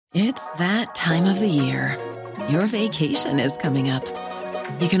It's that time of the year. Your vacation is coming up.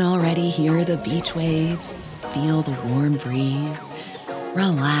 You can already hear the beach waves, feel the warm breeze,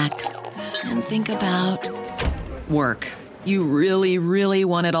 relax, and think about work. You really, really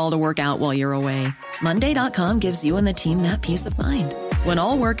want it all to work out while you're away. Monday.com gives you and the team that peace of mind. When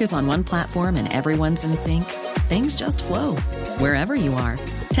all work is on one platform and everyone's in sync, things just flow. Wherever you are,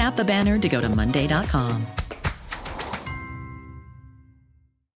 tap the banner to go to Monday.com.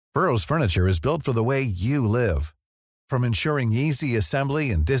 Burrow's furniture is built for the way you live. From ensuring easy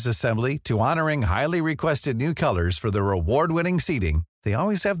assembly and disassembly to honoring highly requested new colors for their award-winning seating, they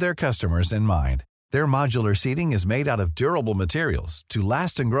always have their customers in mind. Their modular seating is made out of durable materials to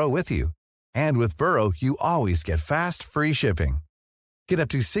last and grow with you. And with Burrow, you always get fast, free shipping. Get up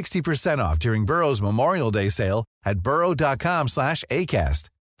to 60% off during Burrow's Memorial Day sale at burrow.com/ACAST.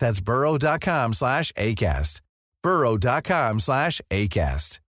 That's burrow.com/ACAST.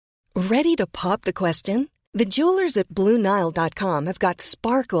 burrow.com/ACAST. Ready to pop the question? The jewelers at BlueNile.com have got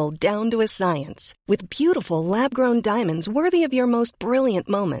sparkle down to a science with beautiful lab-grown diamonds worthy of your most brilliant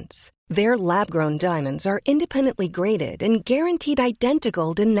moments. Their lab-grown diamonds are independently graded and guaranteed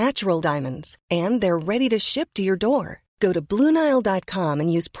identical to natural diamonds, and they're ready to ship to your door. Go to BlueNile.com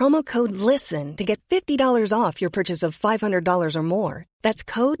and use promo code LISTEN to get $50 off your purchase of $500 or more. That's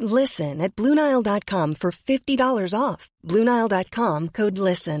code LISTEN at BlueNile.com for $50 off. BlueNile.com, code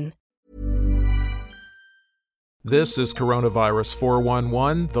LISTEN. This is Coronavirus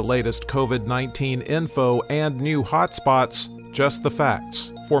 411, the latest COVID-19 info and new hotspots, just the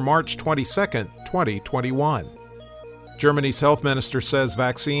facts, for March 22nd, 2021. Germany's health minister says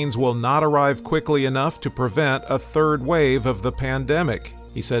vaccines will not arrive quickly enough to prevent a third wave of the pandemic.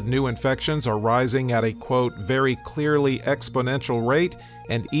 He said new infections are rising at a, quote, very clearly exponential rate,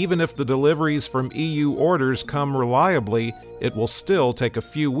 and even if the deliveries from EU orders come reliably, it will still take a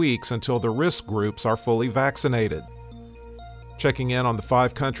few weeks until the risk groups are fully vaccinated. Checking in on the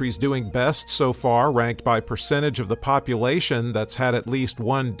 5 countries doing best so far, ranked by percentage of the population that's had at least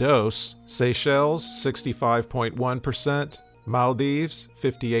one dose: Seychelles, 65.1%, Maldives,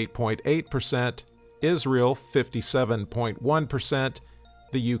 58.8%, Israel, 57.1%,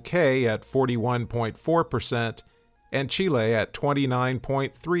 the UK at 41.4%, and Chile at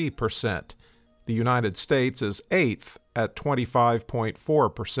 29.3%. The United States is 8th at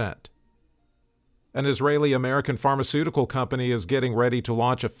 25.4%. An Israeli-American pharmaceutical company is getting ready to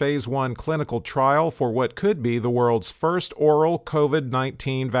launch a Phase 1 clinical trial for what could be the world's first oral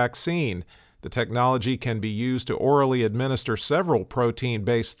COVID-19 vaccine. The technology can be used to orally administer several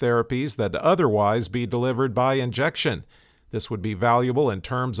protein-based therapies that otherwise be delivered by injection. This would be valuable in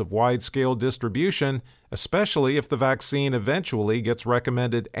terms of wide-scale distribution, especially if the vaccine eventually gets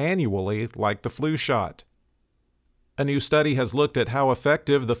recommended annually like the flu shot. A new study has looked at how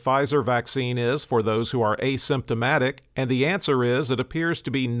effective the Pfizer vaccine is for those who are asymptomatic, and the answer is it appears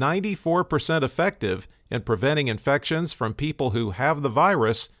to be 94% effective in preventing infections from people who have the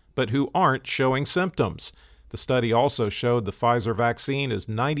virus but who aren't showing symptoms. The study also showed the Pfizer vaccine is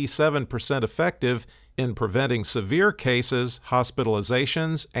 97% effective in preventing severe cases,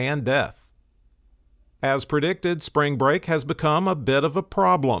 hospitalizations, and death. As predicted, spring break has become a bit of a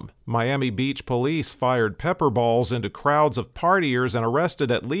problem. Miami Beach police fired pepper balls into crowds of partiers and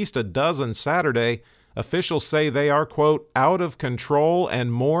arrested at least a dozen Saturday. Officials say they are, quote, out of control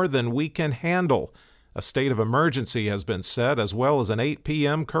and more than we can handle. A state of emergency has been set, as well as an 8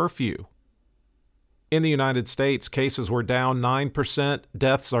 p.m. curfew. In the United States, cases were down 9%,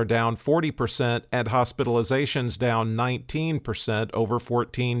 deaths are down 40%, and hospitalizations down 19% over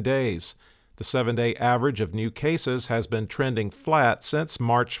 14 days. The 7-day average of new cases has been trending flat since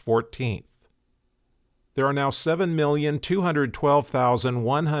March 14th. There are now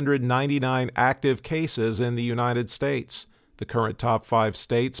 7,212,199 active cases in the United States. The current top 5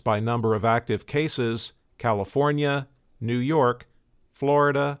 states by number of active cases: California, New York,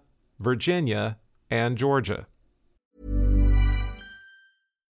 Florida, Virginia, and Georgia.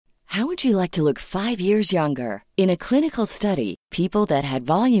 How would you like to look 5 years younger? In a clinical study, people that had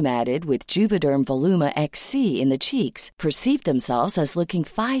volume added with Juvederm Voluma XC in the cheeks perceived themselves as looking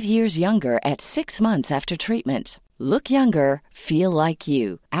 5 years younger at 6 months after treatment. Look younger, feel like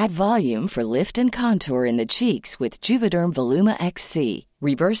you. Add volume for lift and contour in the cheeks with Juvederm Voluma XC.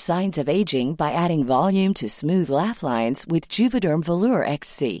 Reverse signs of aging by adding volume to smooth laugh lines with Juvederm Volure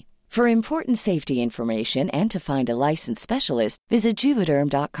XC. For important safety information and to find a licensed specialist, visit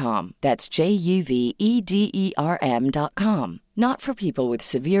Juvederm.com. That's JUVEDERM.com. Not for people with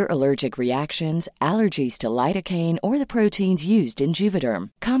severe allergic reactions, allergies to lidocaine, or the proteins used in Juvederm.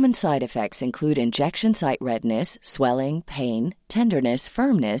 Common side effects include injection site redness, swelling, pain, tenderness,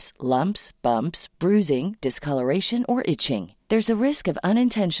 firmness, lumps, bumps, bruising, discoloration, or itching. There's a risk of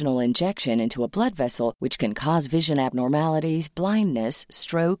unintentional injection into a blood vessel, which can cause vision abnormalities, blindness,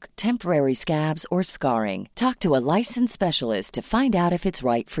 stroke, temporary scabs, or scarring. Talk to a licensed specialist to find out if it's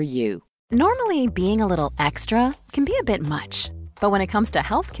right for you. Normally, being a little extra can be a bit much, but when it comes to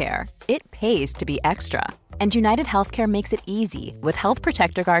healthcare, it pays to be extra. And United Healthcare makes it easy with Health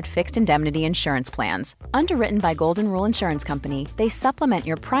Protector Guard fixed indemnity insurance plans. Underwritten by Golden Rule Insurance Company, they supplement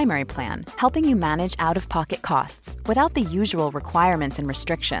your primary plan, helping you manage out-of-pocket costs without the usual requirements and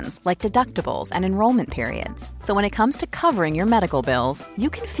restrictions like deductibles and enrollment periods. So when it comes to covering your medical bills,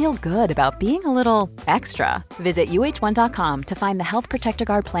 you can feel good about being a little extra. Visit UH1.com to find the Health Protector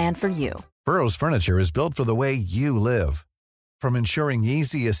Guard plan for you. Burrow's furniture is built for the way you live. From ensuring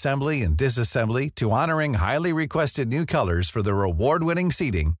easy assembly and disassembly to honoring highly requested new colors for their award-winning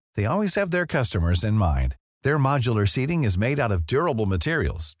seating, they always have their customers in mind. Their modular seating is made out of durable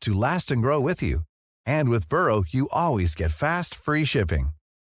materials to last and grow with you. And with Burrow, you always get fast, free shipping.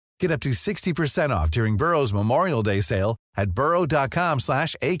 Get up to 60% off during Burrow's Memorial Day sale at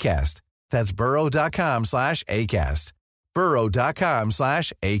burrow.com/ACAST. That's burrow.com/ACAST.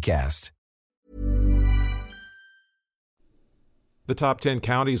 burrow.com/ACAST. The top 10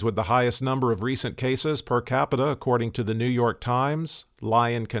 counties with the highest number of recent cases per capita, according to the New York Times: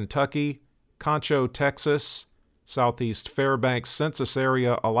 Lyon, Kentucky; Concho, Texas; Southeast Fairbanks Census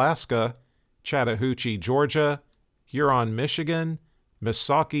Area, Alaska; Chattahoochee, Georgia; Huron, Michigan;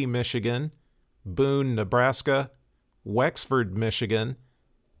 Missaukee, Michigan; Boone, Nebraska; Wexford, Michigan;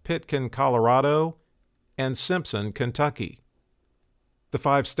 Pitkin, Colorado; and Simpson, Kentucky. The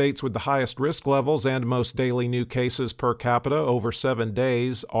 5 states with the highest risk levels and most daily new cases per capita over 7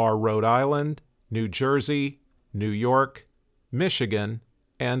 days are Rhode Island, New Jersey, New York, Michigan,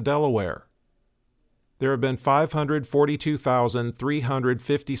 and Delaware. There have been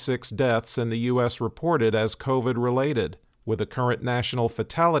 542,356 deaths in the U.S. reported as COVID-related, with a current national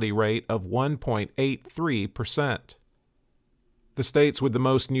fatality rate of 1.83%. The states with the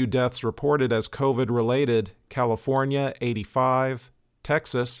most new deaths reported as COVID-related: California, 85,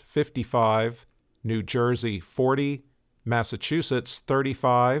 Texas, 55, New Jersey, 40, Massachusetts,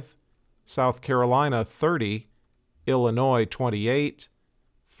 35, South Carolina, 30, Illinois, 28,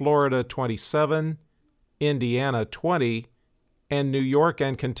 Florida, 27, Indiana, 20, and New York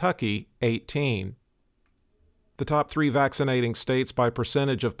and Kentucky, 18. The top 3 vaccinating states by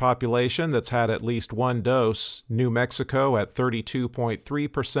percentage of population that's had at least one dose: New Mexico at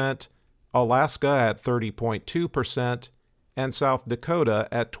 32.3%, Alaska at 30.2%, and South Dakota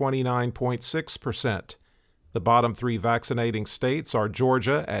at 29.6%. The bottom 3 vaccinating states are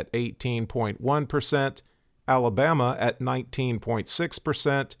Georgia at 18.1%, Alabama at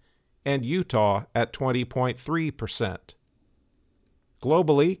 19.6%, and Utah at 20.3%.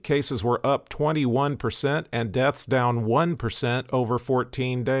 Globally, cases were up 21% and deaths down 1% over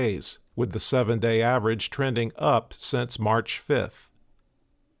 14 days, with the 7-day average trending up since March 5th.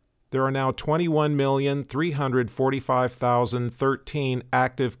 There are now 21,345,013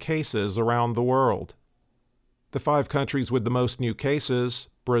 active cases around the world. The 5 countries with the most new cases: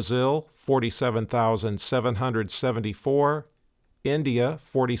 Brazil, 47,774, India,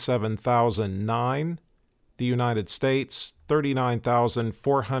 47,009, the United States,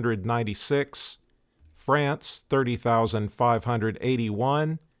 39,496, France,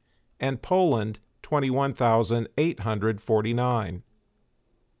 30,581, and Poland, 21,849.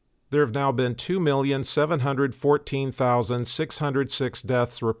 There have now been 2,714,606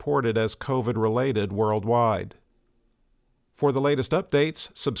 deaths reported as COVID-related worldwide. For the latest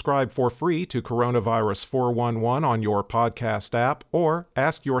updates, subscribe for free to Coronavirus 411 on your podcast app, or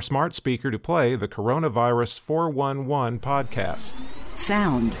ask your smart speaker to play the Coronavirus 411 podcast.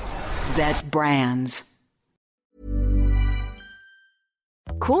 Sound that brands.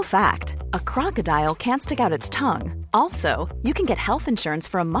 Cool fact, a crocodile can't stick out its tongue. Also, you can get health insurance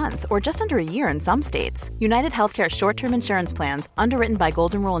for a month or just under a year in some states. United Healthcare short-term insurance plans, underwritten by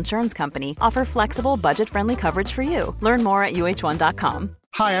Golden Rule Insurance Company, offer flexible, budget-friendly coverage for you. Learn more at UH1.com.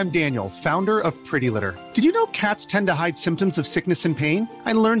 Hi, I'm Daniel, founder of Pretty Litter. Did you know cats tend to hide symptoms of sickness and pain?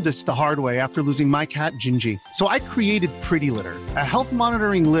 I learned this the hard way after losing my cat, Gingy. So I created Pretty Litter, a health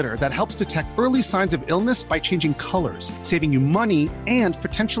monitoring litter that helps detect early signs of illness by changing colors, saving you money and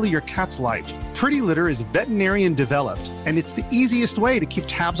potentially your cat's life. Pretty Litter is veterinarian developed, and it's the easiest way to keep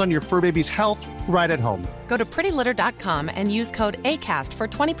tabs on your fur baby's health right at home. Go to prettylitter.com and use code ACAST for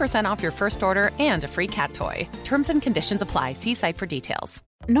 20% off your first order and a free cat toy. Terms and conditions apply. See site for details.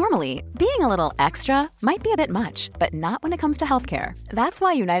 Normally, being a little extra might be a bit much, but not when it comes to healthcare. That's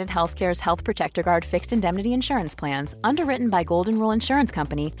why United Healthcare's Health Protector Guard fixed indemnity insurance plans, underwritten by Golden Rule Insurance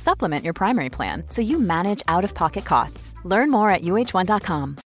Company, supplement your primary plan so you manage out-of-pocket costs. Learn more at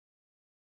uh1.com.